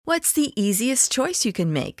What's the easiest choice you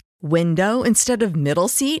can make? Window instead of middle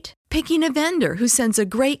seat? Picking a vendor who sends a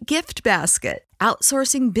great gift basket?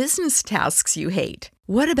 Outsourcing business tasks you hate?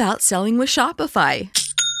 What about selling with Shopify?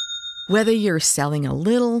 Whether you're selling a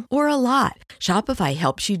little or a lot, Shopify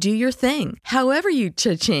helps you do your thing, however you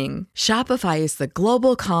cha-ching. Shopify is the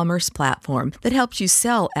global commerce platform that helps you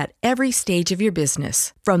sell at every stage of your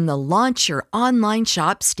business. From the launch your online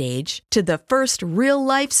shop stage to the first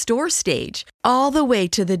real-life store stage, all the way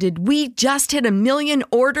to the did we just hit a million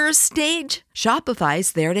orders stage.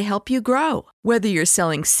 Shopify's there to help you grow. Whether you're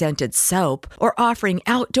selling scented soap or offering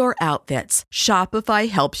outdoor outfits, Shopify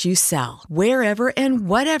helps you sell. Wherever and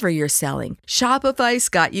whatever you're selling, Shopify's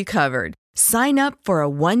got you covered. Sign up for a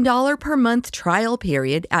 $1 per month trial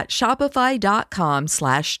period at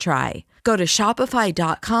shopify.com/try. Go to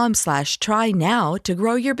shopify.com/try now to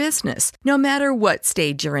grow your business, no matter what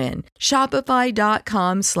stage you're in.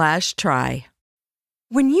 Shopify.com/try.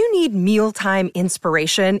 When you need mealtime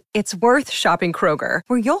inspiration, it's worth shopping Kroger,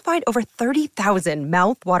 where you'll find over 30,000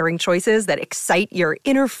 mouth-watering choices that excite your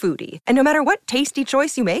inner foodie. And no matter what tasty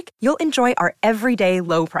choice you make, you'll enjoy our everyday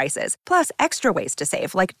low prices, plus extra ways to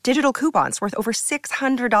save, like digital coupons worth over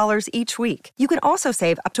 $600 each week. You can also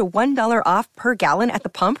save up to $1 off per gallon at the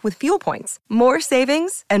pump with fuel points. More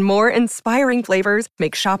savings and more inspiring flavors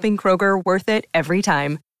make shopping Kroger worth it every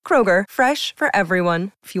time. Kroger, fresh for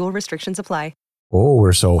everyone. Fuel restrictions apply. Oh,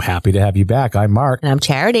 we're so happy to have you back. I'm Mark. And I'm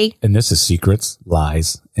Charity. And this is Secrets,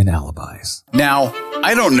 Lies, and Alibis. Now,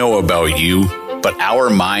 I don't know about you, but our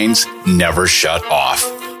minds never shut off.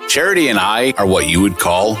 Charity and I are what you would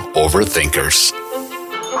call overthinkers.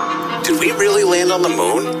 Did we really land on the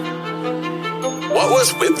moon? What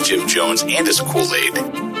was with Jim Jones and his Kool-Aid?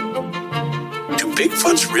 Do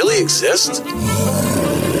Bigfoots really exist?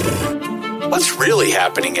 What's really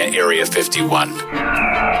happening at Area 51?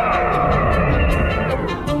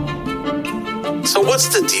 So what's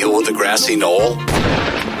the deal with the grassy knoll?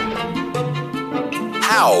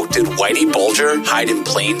 How did Whitey Bulger hide in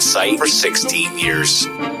plain sight for 16 years?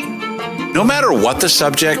 No matter what the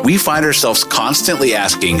subject, we find ourselves constantly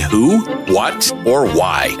asking who, what, or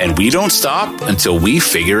why, and we don't stop until we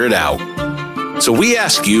figure it out. So we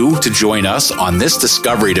ask you to join us on this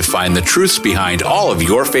discovery to find the truths behind all of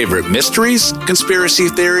your favorite mysteries, conspiracy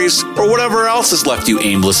theories, or whatever else has left you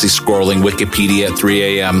aimlessly scrolling Wikipedia at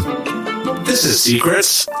 3 a.m. This is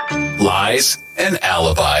Secrets, Lies, and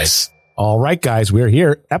Alibis. All right, guys, we're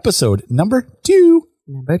here. Episode number 2.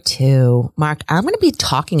 Number 2. Mark, I'm going to be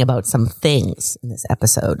talking about some things in this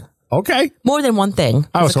episode. Okay. More than one thing.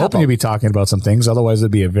 I was hoping you'd be talking about some things. Otherwise,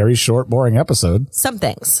 it'd be a very short, boring episode. Some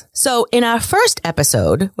things. So in our first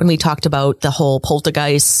episode, when we talked about the whole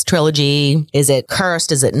Poltergeist trilogy, is it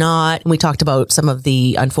cursed? Is it not? And we talked about some of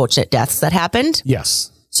the unfortunate deaths that happened. Yes.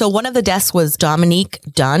 So one of the deaths was Dominique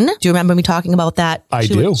Dunn. Do you remember me talking about that? I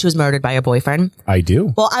do. She was murdered by her boyfriend. I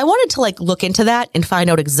do. Well, I wanted to look into that and find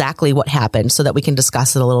out exactly what happened so that we can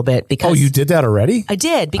discuss it a little bit. Because you did that already? I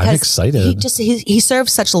did, because I'm excited. He served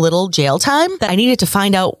such little jail time that I needed to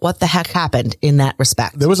find out what the heck happened in that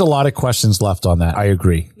respect. There was a lot of questions left on that. I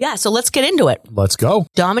agree. Yeah, so let's get into it. Let's go.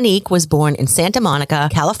 Dominique was born in Santa Monica,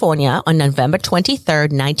 California on November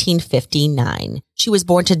 23rd, 1959. She was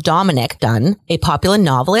born to Dominic Dunn, a popular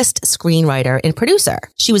novelist, screenwriter, and producer.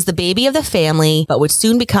 She was the baby of the family, but would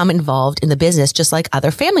soon become involved in the business just like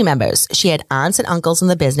other family members. She had aunts and uncles in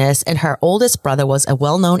the business, and her oldest brother was a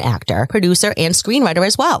well-known actor, producer, and screenwriter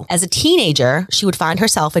as well. As a teenager, she would find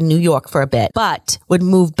herself in New York for a bit, but would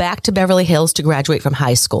move back to Beverly Hills to graduate from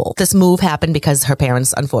high school. This move happened because her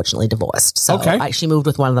parents unfortunately divorced. So she moved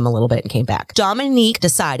with one of them a little bit and came back. Dominique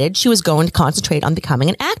decided she was going to concentrate on becoming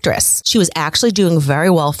an actress. She was actually doing very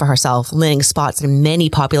well for herself, landing spots in many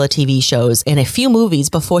popular TV shows and a few movies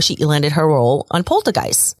before she landed her role on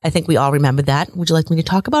Poltergeist. I think we all remember that. Would you like me to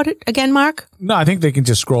talk about it again, Mark? No, I think they can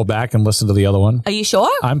just scroll back and listen to the other one. Are you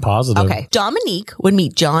sure? I'm positive. Okay. Dominique would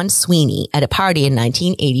meet John Sweeney at a party in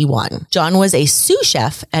 1981. John was a sous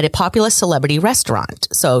chef at a popular celebrity restaurant.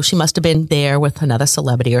 So she must have been there with another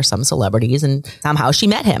celebrity or some celebrities, and somehow she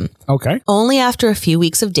met him. Okay. Only after a few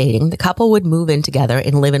weeks of dating, the couple would move in together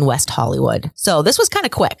and live in West Hollywood. So this was kind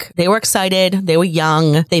of quick. They were excited. They were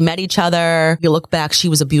young. They met each other. You look back, she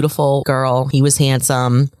was a beautiful girl. He was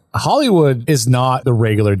handsome. Hollywood is not the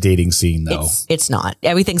regular dating scene, though. It's not.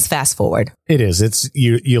 Everything's fast forward. It is. It's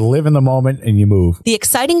you live in the moment and you move. The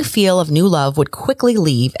exciting feel of new love would quickly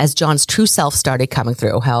leave as John's true self started coming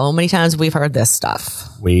through. How many times we've heard this stuff?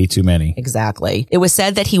 Way too many. Exactly. It was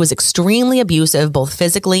said that he was extremely abusive, both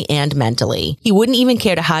physically and mentally. He wouldn't even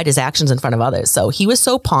care to hide his actions in front of others. So he was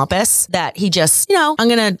so pompous that he just, I'm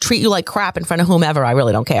going to treat you like crap in front of whomever. I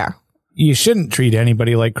really don't care. You shouldn't treat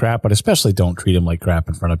anybody like crap, but especially don't treat him like crap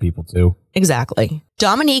in front of people too. Exactly.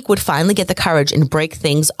 Dominique would finally get the courage and break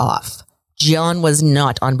things off. John was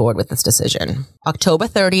not on board with this decision. October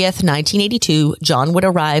 30th, 1982, John would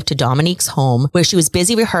arrive to Dominique's home where she was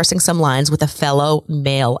busy rehearsing some lines with a fellow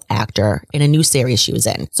male actor in a new series she was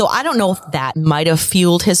in. So I don't know if that might have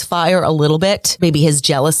fueled his fire a little bit. Maybe his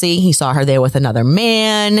jealousy. He saw her there with another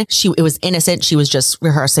man. It was innocent. She was just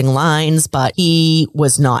rehearsing lines, but he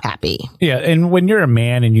was not happy. Yeah. And when you're a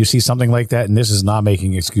man and you see something like that, and this is not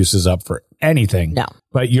making excuses up for anything. No.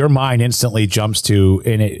 But your mind instantly jumps to,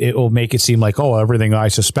 and it will make it seem like, oh, everything I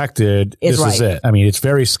suspected, this is it. I mean, it's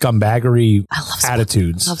very scumbaggery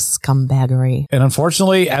attitudes. I love scumbaggery. And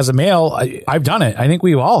unfortunately, as a male, I've done it. I think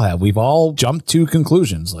we all have. We've all jumped to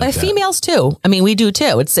conclusions like that. Females too. I mean, we do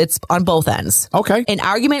too. It's on both ends. Okay. An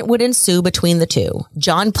argument would ensue between the two,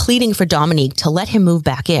 John pleading for Dominique to let him move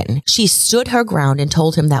back in. She stood her ground and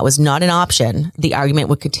told him that was not an option. The argument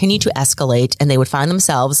would continue to escalate and they would find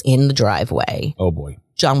themselves in the driveway. Oh boy.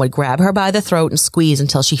 John would grab her by the throat and squeeze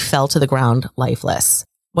until she fell to the ground lifeless.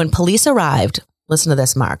 When police arrived, listen to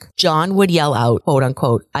this, Mark, John would yell out, quote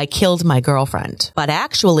unquote, "I killed my girlfriend." But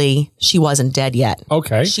actually, she wasn't dead yet.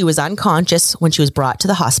 Okay. She was unconscious when she was brought to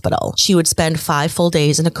the hospital. She would spend 5 full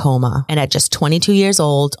days in a coma. And at just 22 years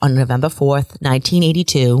old, on November 4th,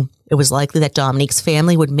 1982, it was likely that Dominique's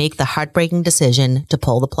family would make the heartbreaking decision to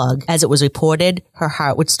pull the plug. As it was reported, her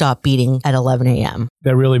heart would stop beating at 11 a.m.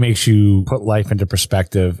 That really makes you put life into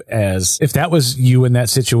perspective, as if that was you in that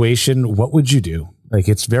situation, what would you do? Like,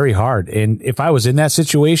 it's very hard. And if I was in that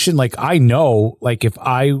situation, like, I know, like, if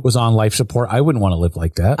I was on life support, I wouldn't want to live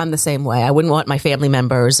like that. I'm the same way. I wouldn't want my family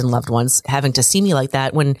members and loved ones having to see me like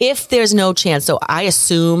that if there's no chance. So I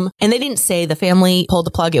assume, and they didn't say the family pulled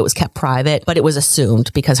the plug, it was kept private, but it was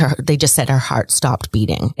assumed because they just said her heart stopped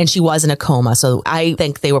beating and she was in a coma. So I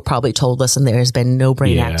think they were probably told, listen, there's been no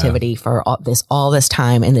brain activity for all this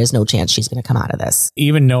time and there's no chance she's going to come out of this.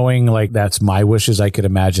 Even knowing like that's my wishes, I could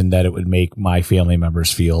imagine that it would make my family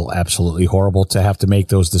members feel absolutely horrible to have to make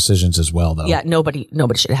those decisions as well, though. Yeah, nobody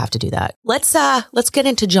should have to do that. Let's get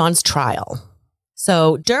into John's trial.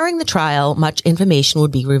 So during the trial, much information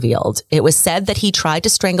would be revealed. It was said that he tried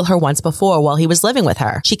to strangle her once before while he was living with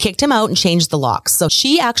her. She kicked him out and changed the locks. So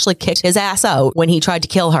she actually kicked his ass out when he tried to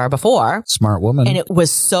kill her before. Smart woman. And it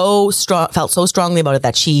was so strong, felt so strongly about it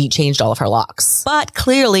that she changed all of her locks. But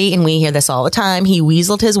clearly, and we hear this all the time, he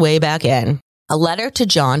weaseled his way back in. A letter to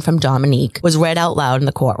John from Dominique was read out loud in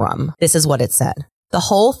the courtroom. This is what it said. "The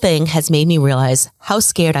whole thing has made me realize how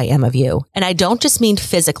scared I am of you. And I don't just mean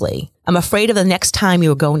physically. I'm afraid of the next time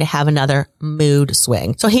you are going to have another mood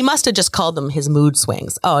swing." So he must have just called them his mood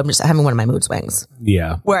swings. Oh, I'm just having one of my mood swings.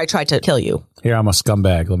 Yeah. Where I tried to kill you. Here, I'm a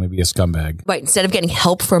scumbag. Let me be a scumbag. Right. Instead of getting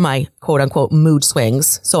help for my quote unquote mood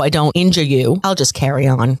swings so I don't injure you, I'll just carry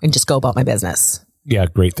on and just go about my business. Yeah.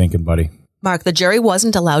 Great thinking, buddy. Mark, the jury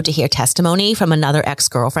wasn't allowed to hear testimony from another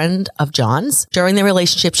ex-girlfriend of John's. During their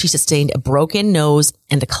relationship, she sustained a broken nose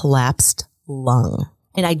and a collapsed lung.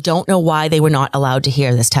 And I don't know why they were not allowed to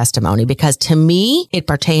hear this testimony, because to me, it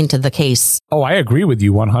pertained to the case. Oh, I agree with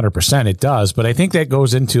you 100%. It does. But I think that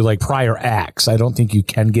goes into like prior acts. I don't think you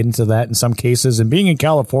can get into that in some cases. And being in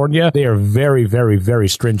California, they are very, very, very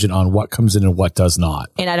stringent on what comes in and what does not.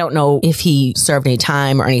 And I don't know if he served any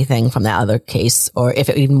time or anything from that other case, or if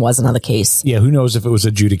it even was another case. Yeah, who knows if it was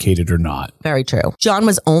adjudicated or not. Very true. John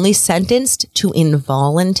was only sentenced to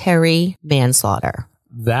involuntary manslaughter.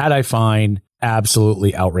 That I find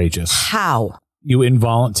absolutely outrageous. How? You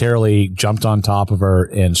involuntarily jumped on top of her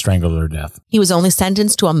and strangled her to death. He was only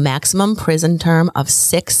sentenced to a maximum prison term of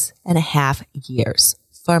 6.5 years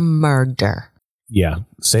for murder. Yeah.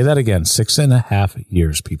 Say that again. 6.5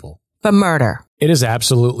 years, people. For murder. It is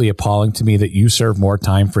absolutely appalling to me that you serve more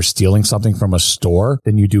time for stealing something from a store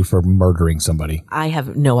than you do for murdering somebody. I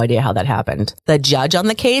have no idea how that happened. The judge on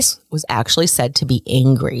the case was actually said to be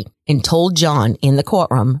angry and told John in the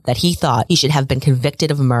courtroom that he thought he should have been convicted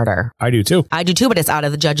of murder. I do too. I do too, but it's out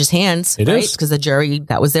of the judge's hands. It is. Because the jury,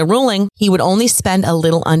 that was their ruling. He would only spend a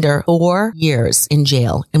little under 4 years in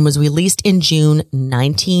jail and was released in June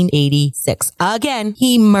 1986. Again,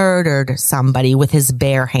 he murdered somebody with his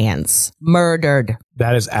bare hands. Murdered.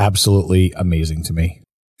 That is absolutely amazing to me.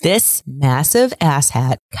 This massive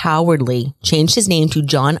asshat cowardly changed his name to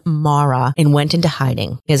John Mara and went into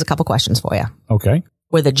hiding. Here's a couple questions for you. Okay.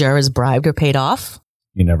 Were the jurors bribed or paid off?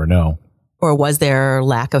 You never know. Or was there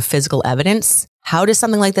lack of physical evidence? How does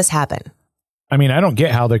something like this happen? I mean, I don't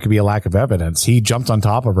get how there could be a lack of evidence. He jumped on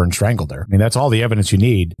top of her and strangled her. I mean, that's all the evidence you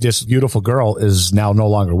need. This beautiful girl is now no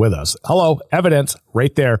longer with us. Hello, evidence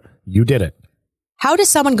right there. You did it. How does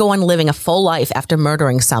someone go on living a full life after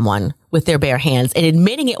murdering someone with their bare hands and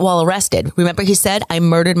admitting it while arrested? Remember he said, I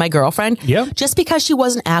murdered my girlfriend? Yeah. Just because she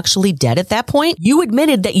wasn't actually dead at that point, you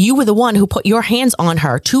admitted that you were the one who put your hands on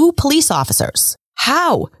her to police officers.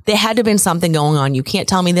 How? There had to have been something going on. You can't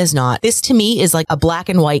tell me there's not. This to me is like a black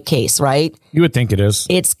and white case, right? You would think it is.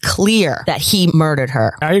 It's clear that he murdered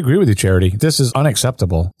her. I agree with you, Charity. This is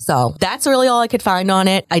unacceptable. So that's really all I could find on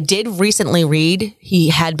it. I did recently read he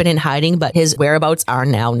had been in hiding, but his whereabouts are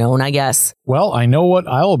now known, I guess. Well, I know what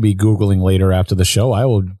I will be Googling later after the show. I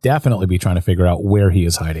will definitely be trying to figure out where he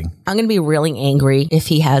is hiding. I'm going to be really angry if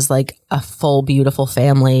he has like a full, beautiful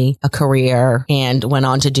family, a career, and went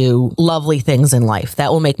on to do lovely things in life.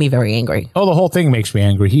 That will make me very angry. Oh, the whole thing makes me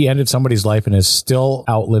angry. He ended somebody's life and is still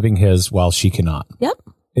outliving his while she cannot. Yep.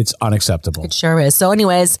 It's unacceptable. It sure is. So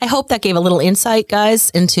anyways, I hope that gave a little insight, guys,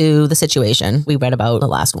 into the situation we read about the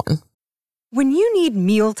last one. When you need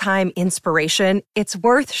mealtime inspiration, it's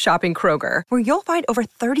worth shopping Kroger, where you'll find over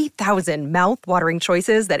 30,000 mouth-watering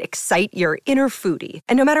choices that excite your inner foodie.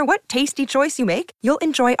 And no matter what tasty choice you make, you'll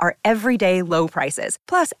enjoy our everyday low prices,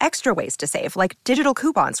 plus extra ways to save, like digital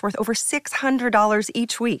coupons worth over $600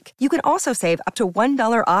 each week. You can also save up to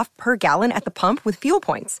 $1 off per gallon at the pump with fuel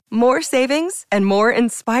points. More savings and more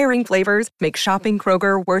inspiring flavors make shopping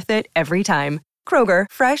Kroger worth it every time. Kroger,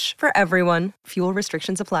 fresh for everyone. Fuel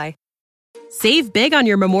restrictions apply. Save big on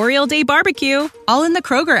your Memorial Day barbecue, all in the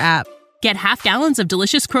Kroger app. Get half gallons of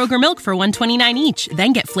delicious Kroger milk for $1.29 each.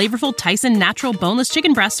 Then get flavorful Tyson natural boneless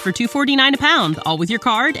chicken breasts for $2.49 a pound, all with your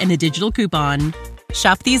card and a digital coupon.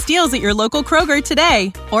 Shop these deals at your local Kroger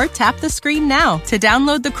today, or tap the screen now to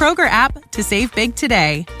download the Kroger app to save big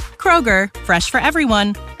today. Kroger, fresh for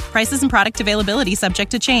everyone. Prices and product availability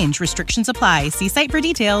subject to change. Restrictions apply. See site for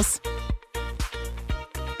details.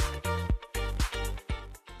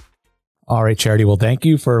 All right, Charity. Well, thank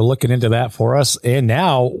you for looking into that for us. And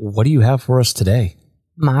now, what do you have for us today?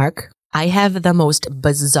 Mark, I have the most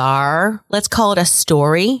bizarre, let's call it a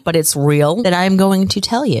story, but it's real, that I'm going to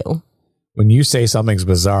tell you. When you say something's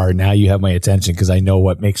bizarre, now you have my attention because I know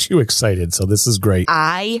what makes you excited. So this is great.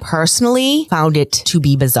 I personally found it to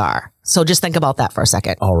be bizarre. So just think about that for a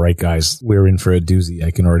second. All right, guys, we're in for a doozy.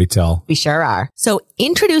 I can already tell. We sure are. So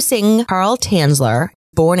introducing Karl Tanzler,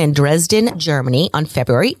 born in Dresden, Germany on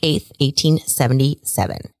February 8th,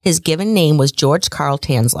 1877. His given name was George Karl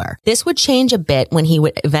Tanzler. This would change a bit when he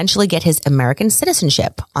would eventually get his American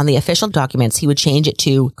citizenship. On the official documents, he would change it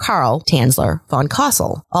to Karl Tanzler von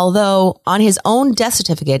Kossel, although on his own death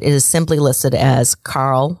certificate, it is simply listed as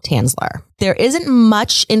Karl Tanzler. There isn't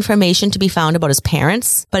much information to be found about his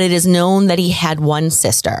parents, but it is known that he had one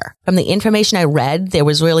sister. From the information I read, there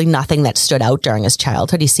was really nothing that stood out during his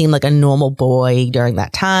childhood. He seemed like a normal boy during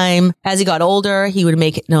that time. As he got older, he would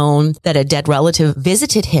make it known that a dead relative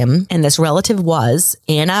visited him, and this relative was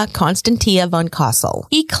Anna Constantia von Kossel.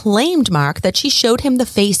 He claimed, Mark, that she showed him the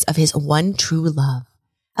face of his one true love,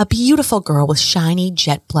 a beautiful girl with shiny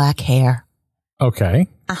jet black hair. Okay.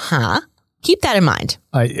 Uh-huh. Keep that in mind.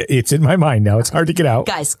 It's in my mind now. It's hard to get out.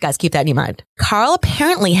 Guys, keep that in your mind. Karl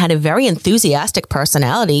apparently had a very enthusiastic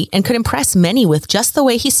personality and could impress many with just the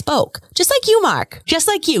way he spoke. Just like you, Mark. Just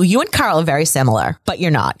like you. You and Karl are very similar, but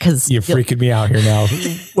you're not because you're freaking me out here now.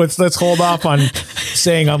 Let's hold off on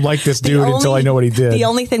saying I'm like this dude until I know what he did. The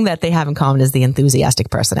only thing that they have in common is the enthusiastic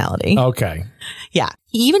personality. Okay. Yeah.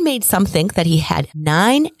 He even made some think that he had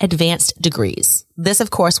 9 advanced degrees. This, of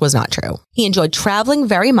course, was not true. He enjoyed traveling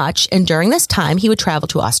very much, and during this time, he would travel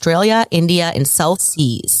to Australia, India, and South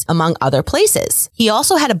Seas, among other places. He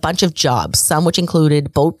also had a bunch of jobs, some which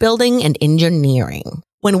included boat building and engineering.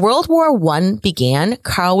 When World War I began,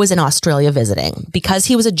 Karl was in Australia visiting. Because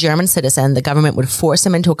he was a German citizen, the government would force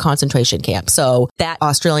him into a concentration camp. So that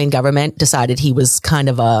Australian government decided he was kind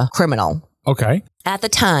of a criminal. Okay. At the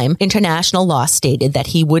time, international law stated that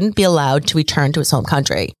he wouldn't be allowed to return to his home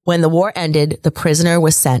country. When the war ended, the prisoner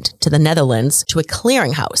was sent to the Netherlands to a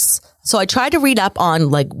clearinghouse. So I tried to read up on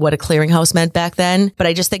like what a clearinghouse meant back then, but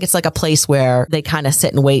I just think it's like a place where they kind of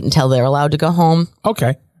sit and wait until they're allowed to go home.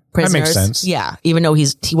 Okay. Prisoners. That makes sense. Yeah. Even though he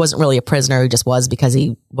wasn't really a prisoner, he just was because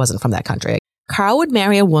he wasn't from that country. Karl would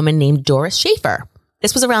marry a woman named Doris Schaefer.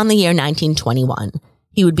 This was around the year 1921.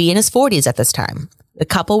 He would be in his 40s at this time. The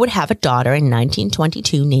couple would have a daughter in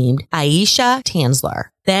 1922 named Aisha Tanzler.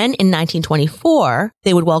 Then in 1924,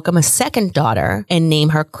 they would welcome a second daughter and name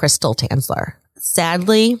her Crystal Tanzler.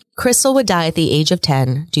 Sadly, Crystal would die at the age of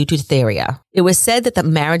 10 due to diphtheria. It was said that the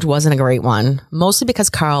marriage wasn't a great one, mostly because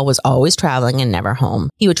Karl was always traveling and never home.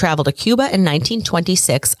 He would travel to Cuba in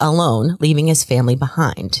 1926 alone, leaving his family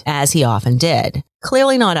behind, as he often did.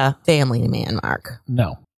 Clearly not a family man, Mark.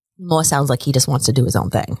 No. More sounds like he just wants to do his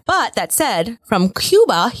own thing. But that said, from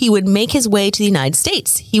Cuba, he would make his way to the United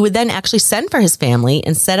States. He would then actually send for his family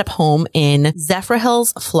and set up home in Zephyr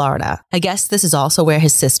Hills, Florida. I guess this is also where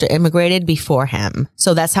his sister immigrated before him.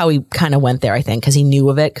 So that's how he kind of went there, I think, because he knew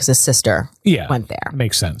of it because his sister went there.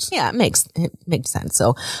 Makes sense. Yeah, it makes sense.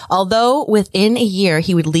 So although within a year,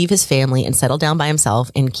 he would leave his family and settle down by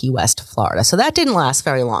himself in Key West, Florida. So that didn't last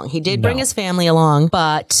very long. He did bring his family along,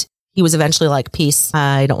 but he was eventually like, peace,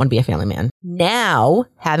 I don't want to be a family man. Now,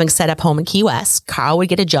 having set up home in Key West, Carl would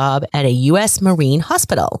get a job at a U.S. Marine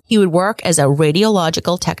hospital. He would work as a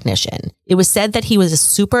radiological technician. It was said that he was a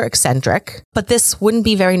super eccentric, but this wouldn't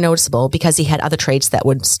be very noticeable because he had other traits that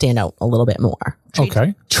would stand out a little bit more.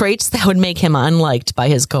 Traits that would make him unliked by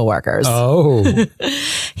his coworkers. Oh.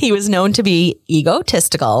 He was known to be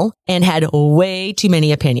egotistical and had way too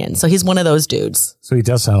many opinions. So he's one of those dudes. So he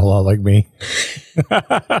does sound a lot like me.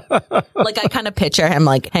 Like I kind of picture him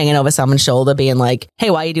like hanging over someone's shoulder being like, hey,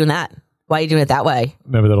 why are you doing that? Why are you doing it that way?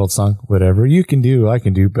 Remember that old song? Whatever you can do, I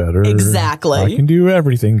can do better. Exactly. I can do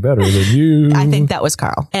everything better than you. I think that was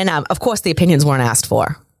Carl. And of course, the opinions weren't asked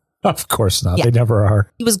for. Of course not. Yeah. They never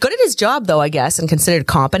are. He was good at his job, though, I guess, and considered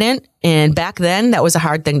competent. And back then, that was a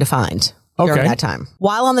hard thing to find. During that time.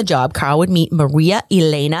 While on the job, Carl would meet Maria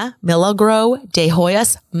Elena Milagro de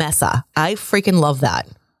Hoyos Mesa. I freaking love that.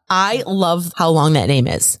 I love how long that name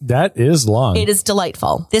is. That is long. It is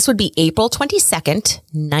delightful. This would be April 22nd,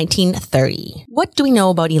 1930. What do we know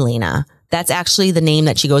about Elena? That's actually the name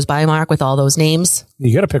that she goes by, Mark, with all those names.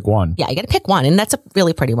 You got to pick one. Yeah, you got to pick one. And that's a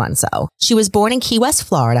really pretty one. So she was born in Key West,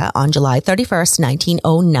 Florida on July 31st,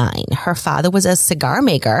 1909. Her father was a cigar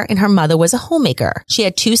maker and her mother was a homemaker. She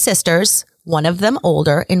had two sisters, one of them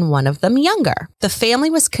older and one of them younger. The family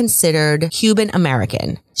was considered Cuban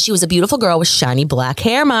American. She was a beautiful girl with shiny black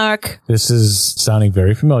hair, Mark. This is sounding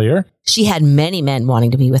very familiar. She had many men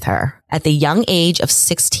wanting to be with her. At the young age of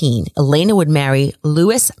 16, Elena would marry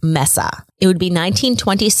Luis Mesa. It would be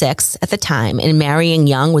 1926 at the time, and marrying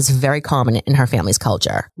young was very common in her family's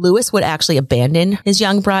culture. Luis would actually abandon his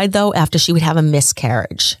young bride, though, after she would have a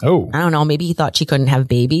miscarriage. Oh. I don't know, maybe he thought she couldn't have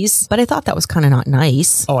babies, but I thought that was kind of not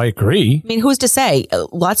nice. Oh, I agree. I mean, who's to say?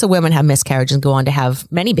 Lots of women have miscarriages and go on to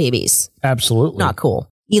have many babies. Absolutely. Not cool.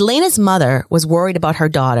 Elena's mother was worried about her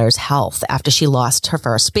daughter's health after she lost her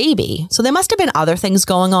first baby. So there must have been other things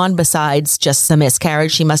going on besides just the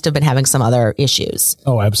miscarriage. She must have been having some other issues.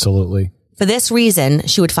 Oh, absolutely. For this reason,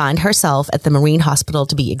 she would find herself at the Marine Hospital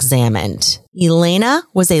to be examined. Elena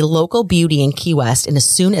was a local beauty in Key West, and as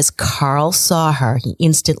soon as Carl saw her, he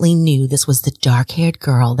instantly knew this was the dark-haired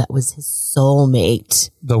girl that was his soulmate.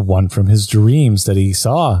 The one from his dreams that he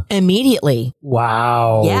saw. Immediately.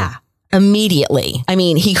 Wow. Yeah. Immediately. I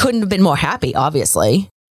mean, he couldn't have been more happy, obviously.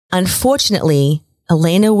 Unfortunately,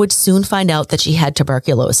 Elena would soon find out that she had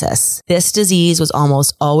tuberculosis. This disease was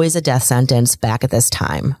almost always a death sentence back at this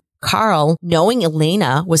time. Carl, knowing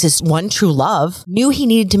Elena was his one true love, knew he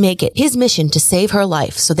needed to make it his mission to save her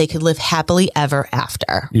life so they could live happily ever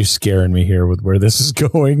after. You're scaring me here with where this is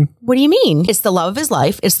going. What do you mean? It's the love of his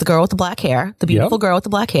life. It's the girl with the black hair, the beautiful girl with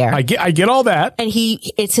the black hair. I get all that. And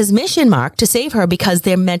it's his mission, Mark, to save her because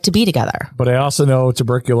they're meant to be together. But I also know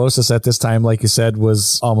tuberculosis at this time, like you said,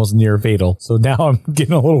 was almost near fatal. So now I'm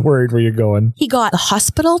getting a little worried where you're going. He got the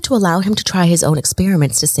hospital to allow him to try his own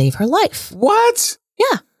experiments to save her life. What?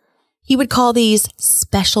 Yeah. He would call these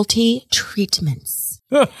specialty treatments.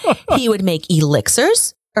 He would make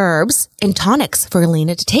elixirs, herbs, and tonics for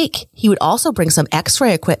Elena to take. He would also bring some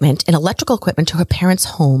x-ray equipment and electrical equipment to her parents'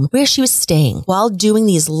 home where she was staying. While doing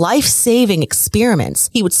these life-saving experiments,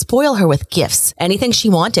 he would spoil her with gifts, anything she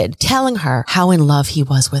wanted, telling her how in love he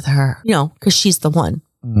was with her. You know, because she's the one.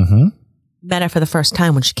 Mm-hmm. Met her for the first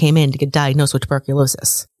time when she came in to get diagnosed with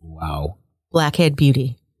tuberculosis. Wow. Black-haired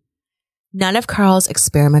beauty. None of Carl's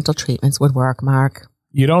experimental treatments would work, Mark.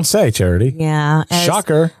 You don't say, Charity. Yeah.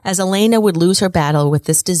 Shocker. As Elena would lose her battle with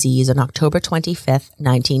this disease on October 25th,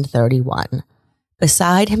 1931.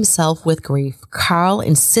 Beside himself with grief, Carl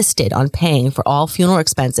insisted on paying for all funeral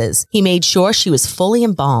expenses. He made sure she was fully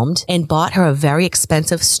embalmed and bought her a very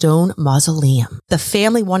expensive stone mausoleum. The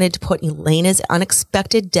family wanted to put Elena's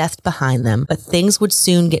unexpected death behind them, but things would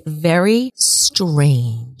soon get very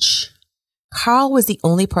strange. Carl was the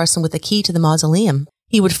only person with a key to the mausoleum.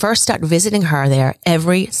 He would first start visiting her there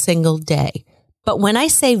every single day. But when I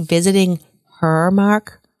say visiting her,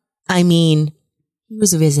 Mark, I mean he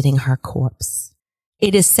was visiting her corpse.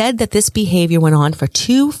 It is said that this behavior went on for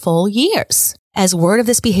 2 full years. As word of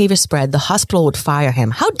this behavior spread, the hospital would fire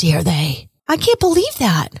him. How dare they? I can't believe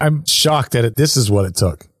that. I'm shocked that this is what it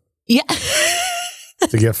took. Yeah.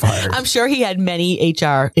 to get fired. I'm sure he had many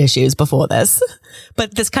HR issues before this,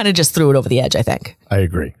 but this kind of just threw it over the edge, I think. I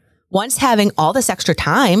agree. Once having all this extra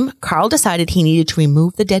time, Carl decided he needed to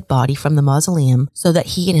remove the dead body from the mausoleum so that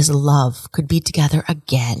he and his love could be together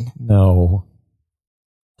again. No.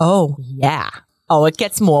 Oh, yeah. Oh, it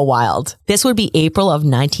gets more wild. This would be April of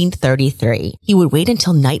 1933. He would wait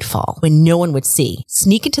until nightfall when no one would see,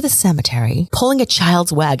 sneak into the cemetery, pulling a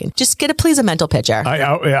child's wagon. Just please a mental picture.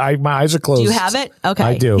 My eyes are closed. Do you have it? Okay.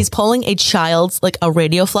 I do. He's pulling a child's, like a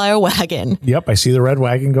radio flyer wagon. Yep, I see the red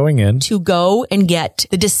wagon going in. To go and get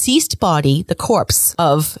the deceased body, the corpse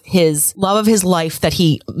of his love of his life that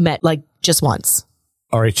he met like just once.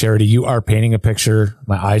 All right, Charity, you are painting a picture.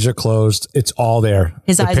 My eyes are closed. It's all there.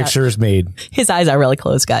 The picture is made. His eyes are really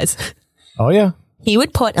closed, guys. Oh, yeah. He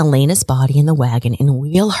would put Elena's body in the wagon and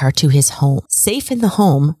wheel her to his home. Safe in the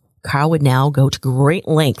home, Carl would now go to great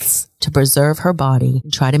lengths to preserve her body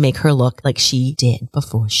and try to make her look like she did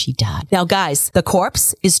before she died. Now, guys, the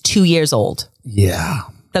corpse is 2 years old. Yeah.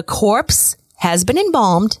 The corpse has been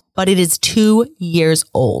embalmed, but it is 2 years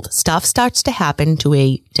old. Stuff starts to happen to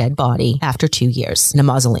a dead body after 2 years in a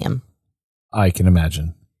mausoleum. I can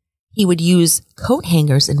imagine. He would use coat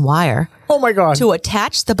hangers and wire. Oh my God. To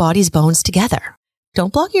attach the body's bones together.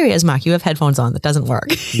 Don't block your ears, Mark. You have headphones on. That doesn't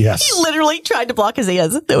work. Yes. He literally tried to block his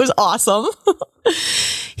ears. That was awesome.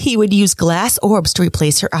 He would use glass orbs to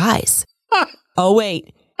replace her eyes. Oh,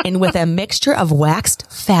 wait. And with a mixture of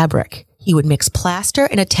waxed fabric, he would mix plaster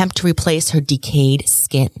and attempt to replace her decayed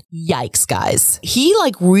skin. Yikes, guys. He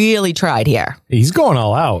really tried here. He's going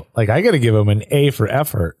all out. I got to give him an A for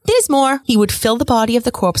effort. There's more. He would fill the body of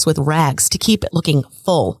the corpse with rags to keep it looking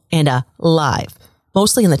full and alive,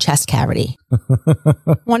 mostly in the chest cavity.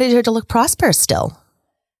 Wanted her to look prosperous still.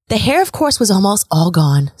 The hair, of course, was almost all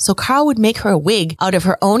gone, so Carl would make her a wig out of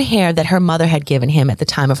her own hair that her mother had given him at the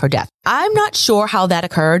time of her death. I'm not sure how that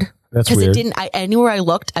occurred. That's weird. Because anywhere I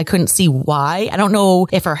looked, I couldn't see why. I don't know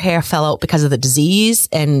if her hair fell out because of the disease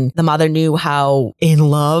and the mother knew how in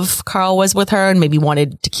love Carl was with her and maybe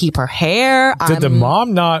wanted to keep her hair. Did the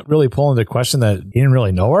mom not really pull into question that he didn't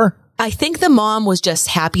really know her? I think the mom was just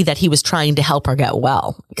happy that he was trying to help her get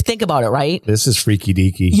well. Think about it, right? This is freaky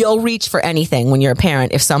deaky. You'll reach for anything when you're a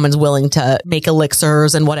parent if someone's willing to make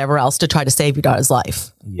elixirs and whatever else to try to save your daughter's life.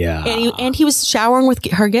 Yeah. And he was showering with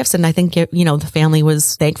her gifts, and I think, the family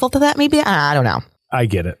was thankful to that, maybe? I don't know. I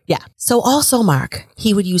get it. Yeah. So also, Mark,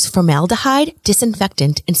 he would use formaldehyde,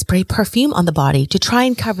 disinfectant, and spray perfume on the body to try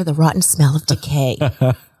and cover the rotten smell of decay.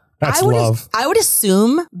 That's love. I would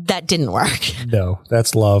assume that didn't work. No,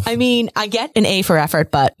 that's love. I mean, I get an A for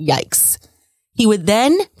effort, but yikes. He would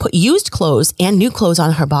then put used clothes and new clothes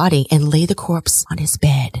on her body and lay the corpse on his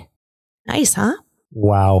bed. Nice, huh?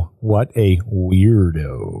 Wow, what a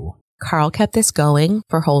weirdo. Carl kept this going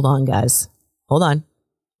for, hold on, guys. Hold on.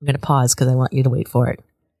 I'm going to pause because I want you to wait for it.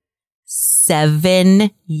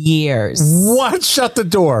 7 years. What? Shut the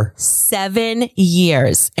door. 7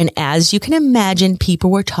 years. And as you can imagine,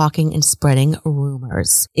 people were talking and spreading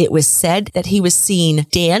rumors. It was said that he was seen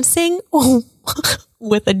dancing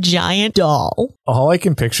with a giant doll. All I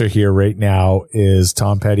can picture here right now is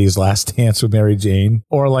Tom Petty's Last Dance with Mary Jane,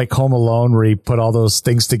 or like Home Alone, where he put all those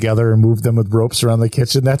things together and moved them with ropes around the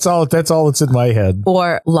kitchen. That's all that's in my head.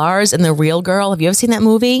 Or Lars and the Real Girl. Have you ever seen that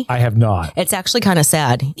movie? I have not. It's actually kind of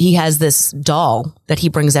sad. He has this doll that he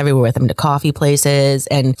brings everywhere with him to coffee places,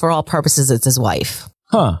 and for all purposes, it's his wife.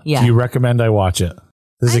 Huh. Yeah. Do you recommend I watch it?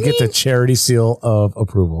 Does it get the charity seal of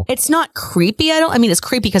approval? It's not creepy. It's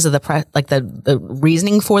creepy because of the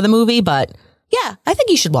reasoning for the movie, but yeah, I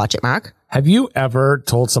think you should watch it, Mark. Have you ever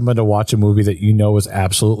told someone to watch a movie that you know is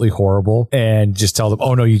absolutely horrible and just tell them,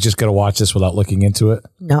 oh no, you just got to watch this without looking into it?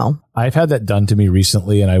 No. I've had that done to me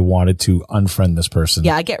recently and I wanted to unfriend this person.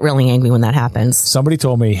 Yeah, I get really angry when that happens. Somebody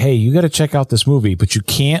told me, hey, you got to check out this movie, but you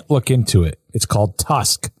can't look into it. It's called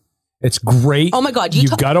Tusk. It's great. Oh my God. You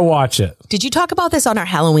got to watch it. Did you talk about this on our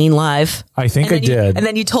Halloween live? I think I did. And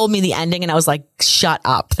then you told me the ending and I was like, shut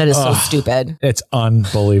up. That is so stupid. It's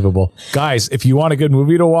unbelievable. Guys, if you want a good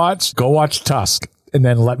movie to watch, go watch Tusk and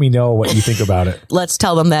then let me know what you think about it. Let's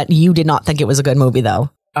tell them that you did not think it was a good movie though.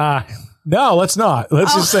 No, let's not.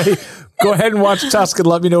 Let's just say, go ahead and watch Tusk and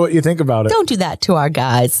let me know what you think about it. Don't do that to our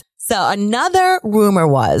guys. So another rumor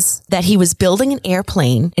was that he was building an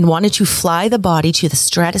airplane and wanted to fly the body to the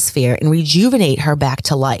stratosphere and rejuvenate her back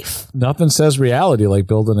to life. Nothing says reality like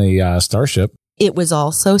building a starship. It was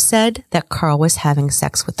also said that Carl was having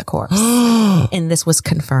sex with the corpse. And this was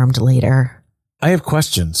confirmed later. I have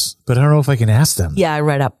questions, but I don't know if I can ask them. Yeah, I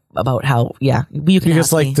read up about how, you can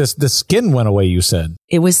because ask me. the skin went away, you said.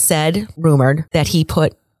 It was rumored that he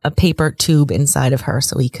put a paper tube inside of her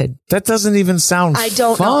so he could. That doesn't even sound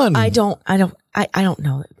fun. Know. I don't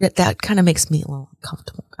know. That kind of makes me a little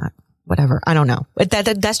uncomfortable. Whatever. I don't know.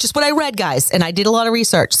 That's just what I read, guys. And I did a lot of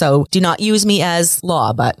research. So do not use me as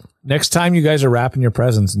law, but. Next time you guys are wrapping your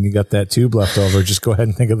presents and you got that tube left over, just go ahead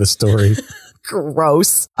and think of the story.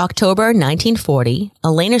 Gross. October 1940,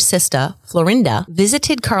 Elena's sister, Florinda,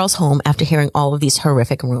 visited Carl's home after hearing all of these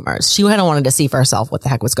horrific rumors. She had wanted to see for herself what the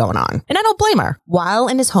heck was going on. And I don't blame her. While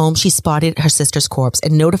in his home, she spotted her sister's corpse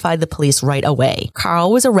and notified the police right away.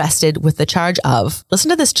 Carl was arrested with the charge of,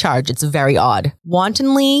 listen to this charge, it's very odd,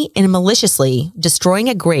 wantonly and maliciously destroying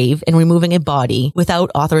a grave and removing a body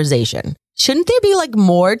without authorization. Shouldn't there be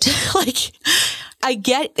more to I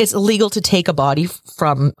get it's illegal to take a body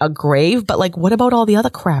from a grave, but what about all the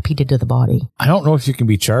other crap he did to the body? I don't know if you can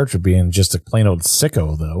be charged for being just a plain old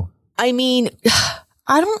sicko, though. I mean,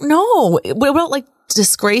 I don't know. What about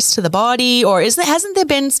disgrace to the body, or hasn't there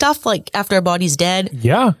been stuff after a body's dead?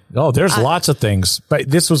 Yeah. Oh, there's lots of things. But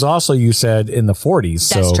this was also, you said, in the 40s.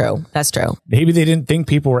 That's true. That's true. Maybe they didn't think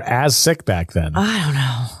people were as sick back then. I don't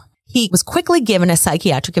know. He was quickly given a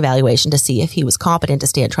psychiatric evaluation to see if he was competent to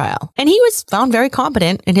stand trial. And he was found very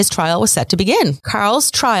competent, and his trial was set to begin. Carl's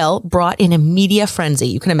trial brought in a media frenzy.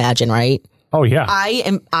 You can imagine, right? Oh, yeah.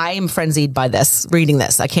 I am frenzied by this, reading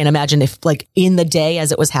this. I can't imagine if, in the day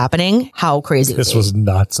as it was happening, how crazy this was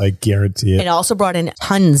nuts, I guarantee it. It also brought in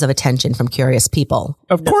tons of attention from curious people.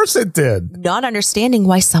 Of course it did. Not understanding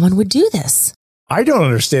why someone would do this. I don't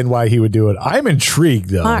understand why he would do it. I'm intrigued,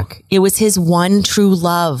 though. Mark, it was his one true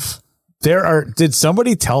love. Did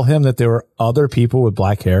somebody tell him that there were other people with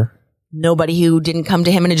black hair? Nobody who didn't come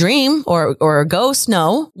to him in a dream or a ghost,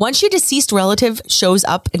 no. Once your deceased relative shows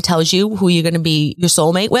up and tells you who you're going to be your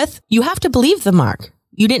soulmate with, you have to believe them, Mark.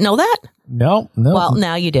 You didn't know that? No. Well,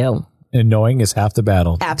 now you do. And knowing is half the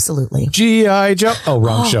battle. Absolutely. G.I. Joe. Oh,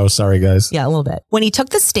 wrong show. Sorry, guys. Yeah, a little bit. When he took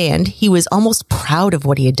the stand, he was almost proud of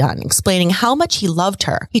what he had done, explaining how much he loved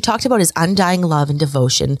her. He talked about his undying love and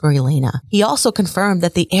devotion for Elena. He also confirmed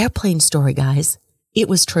that the airplane story, guys, it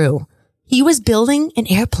was true. He was building an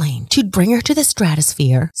airplane to bring her to the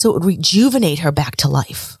stratosphere so it would rejuvenate her back to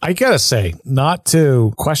life. I gotta say, not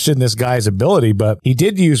to question this guy's ability, but he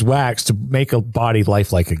did use wax to make a body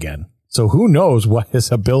lifelike again. So who knows what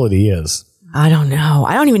his ability is? I don't know.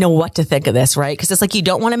 I don't even know what to think of this, right? Because it's you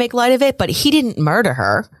don't want to make light of it, but he didn't murder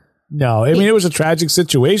her. No, I mean, it was a tragic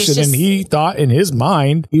situation, and he thought in his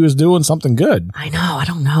mind he was doing something good. I know. I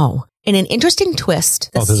don't know. In an interesting twist.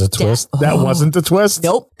 There's a twist? That wasn't the twist?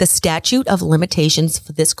 Nope. The statute of limitations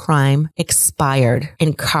for this crime expired,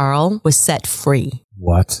 and Carl was set free.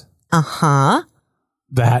 What? Uh-huh.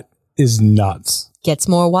 That is nuts. Gets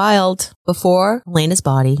more wild. Before Elena's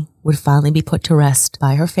body would finally be put to rest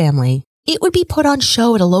by her family, it would be put on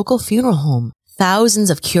show at a local funeral home.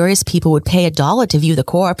 Thousands of curious people would pay $1 to view the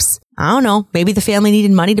corpse. I don't know. Maybe the family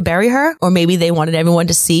needed money to bury her, or maybe they wanted everyone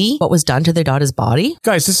to see what was done to their daughter's body.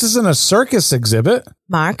 Guys, this isn't a circus exhibit.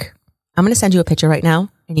 Mark, I'm going to send you a picture right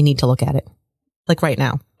now, and you need to look at it. Right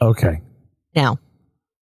now. Okay. Now,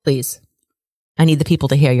 please. I need the people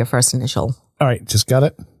to hear your first initial. All right, just got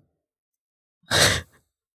it.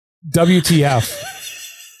 WTF.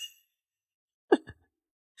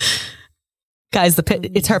 Guys,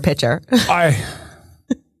 it's her picture.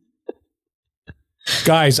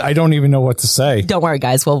 Guys, I don't even know what to say. Don't worry,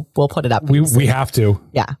 guys. We'll put it up. We have to.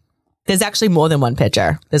 Yeah. There's actually more than one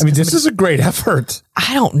picture. This is a great effort.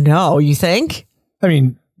 I don't know. You think? I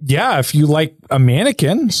mean, yeah, if you like a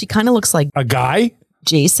mannequin. She kind of looks like a guy.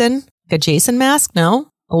 Jason. A Jason mask? No?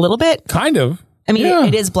 A little bit? Kind of. I mean,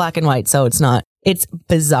 it is black and white, so it's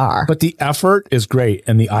bizarre. But the effort is great,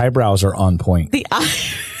 and the eyebrows are on point.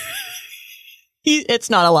 It's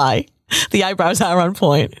not a lie. The eyebrows are on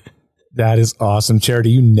point. That is awesome. Charity,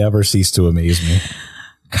 you never cease to amaze me.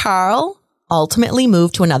 Carl ultimately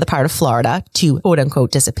moved to another part of Florida to quote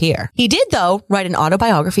unquote disappear. He did, though, write an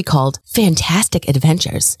autobiography called Fantastic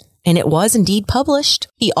Adventures, and it was indeed published.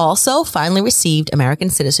 He also finally received American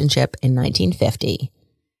citizenship in 1950.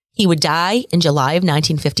 He would die in July of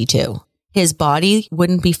 1952. His body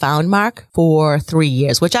wouldn't be found, Mark, for 3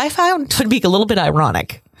 years, which I found would be a little bit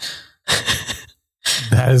ironic.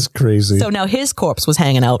 That is crazy. So now his corpse was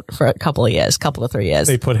hanging out for a couple of 3 years.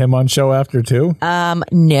 They put him on show after too?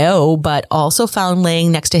 No, but also found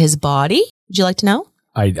laying next to his body. Would you like to know?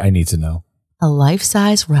 I need to know. A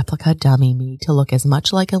life-size replica dummy made to look as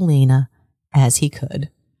much like Elena as he could.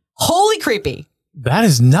 Holy creepy. That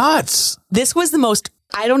is nuts. This was the most,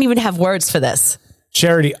 I don't even have words for this.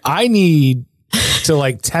 Charity, I need to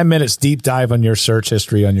like 10 minutes deep dive on your search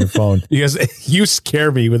history on your phone because you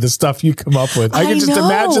scare me with the stuff you come up with. I can just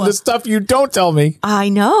imagine the stuff you don't tell me. I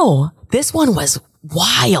know. This one was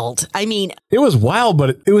wild. I mean, it was wild,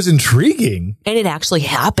 but it was intriguing. And it actually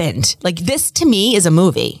happened. Like, this to me is a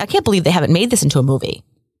movie. I can't believe they haven't made this into a movie.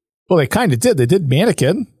 Well, they kind of did. They did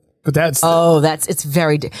Mannequin. But it's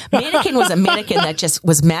very, Mannequin was a mannequin that just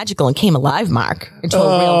was magical and came alive, Mark, into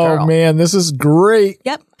a real girl. Oh man, this is great.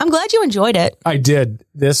 Yep. I'm glad you enjoyed it. I did.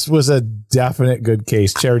 This was a definite good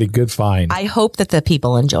case. Charity, good find. I hope that the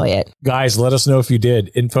people enjoy it. Guys, let us know if you did.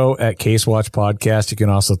 Info@Case Watch Podcast. You can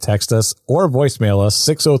also text us or voicemail us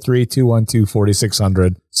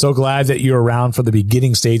 603-212-4600. So glad that you're around for the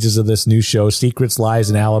beginning stages of this new show, Secrets, Lies,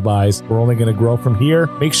 and Alibis. We're only going to grow from here.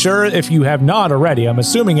 Make sure, if you have not already, I'm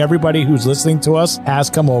assuming everybody who's listening to us has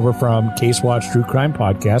come over from Case Watch True Crime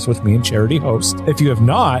Podcast, which me and Charity host. If you have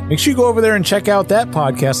not, make sure you go over there and check out that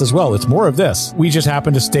podcast as well. It's more of this. We just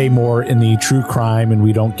happen to stay more in the true crime and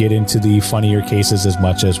we don't get into the funnier cases as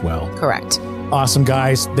much as well. Correct. Awesome,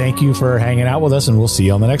 guys. Thank you for hanging out with us, and we'll see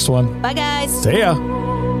you on the next one. Bye, guys. See ya.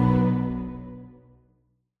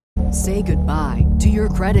 Say goodbye to your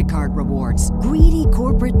credit card rewards. Greedy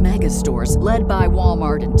corporate mega stores, led by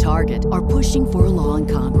Walmart and Target, are pushing for a law in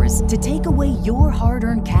Congress to take away your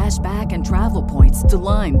hard-earned cash back and travel points to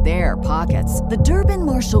line their pockets. The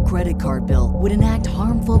Durbin-Marshall credit card bill would enact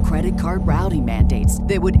harmful credit card routing mandates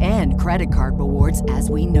that would end credit card rewards as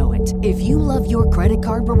we know it. If you love your credit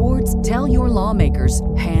card rewards, tell your lawmakers,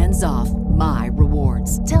 hands off my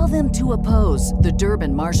rewards. Tell them to oppose the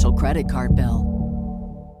Durbin-Marshall credit card bill.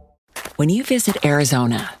 When you visit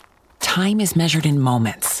Arizona, time is measured in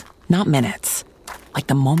moments, not minutes. Like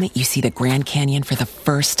the moment you see the Grand Canyon for the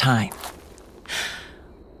first time.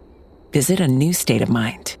 Visit a new state of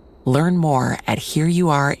mind. Learn more at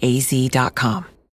hereyouareaz.com.